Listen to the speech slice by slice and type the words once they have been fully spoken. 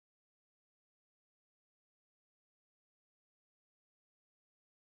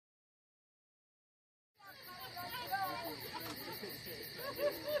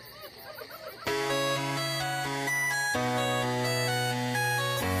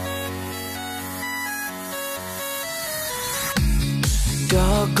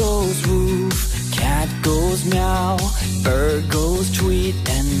goes woof, cat goes meow, bird goes tweet,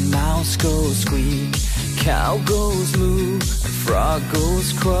 and mouse goes squeak. Cow goes moo, frog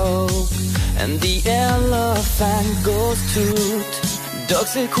goes croak, and the elephant goes toot.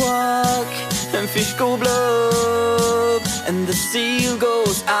 Ducks say quack, and fish go blub, and the seal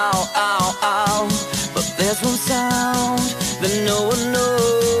goes ow, ow, ow. But there's one sound that no one knows.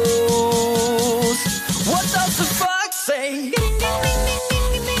 What does the fox say?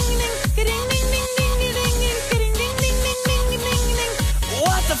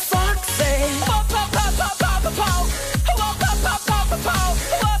 What the fox say?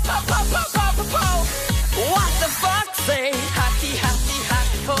 What the fox say? Happy, happy,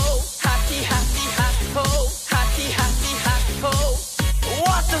 happy ho. Happy, happy, happy ho. Happy, happy, happy ho.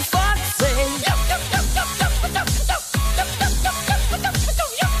 What the fox say?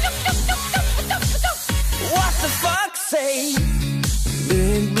 What the fox say?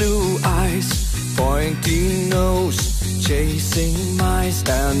 Big blue eyes, pointy nose, chasing mice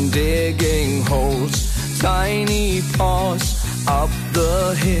and digging holes. Tiny paws up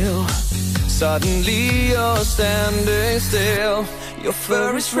the hill. Suddenly you're standing still. Your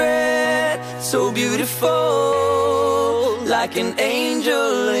fur is red, so beautiful, like an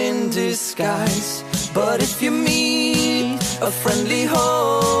angel in disguise. But if you meet a friendly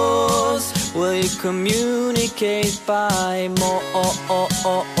horse, will you communicate by more?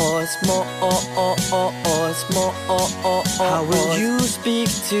 How will you speak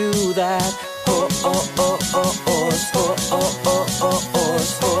to that horse?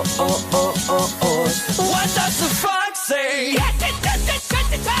 What does the fox say?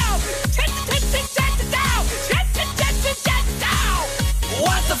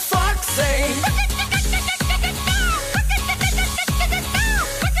 What the fox say?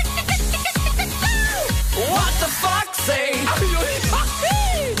 What the fox say?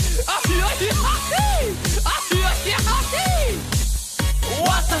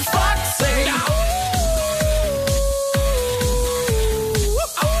 What the fox say?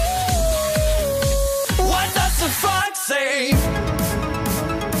 What does the fox say?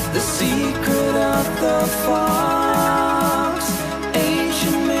 The secret of the fox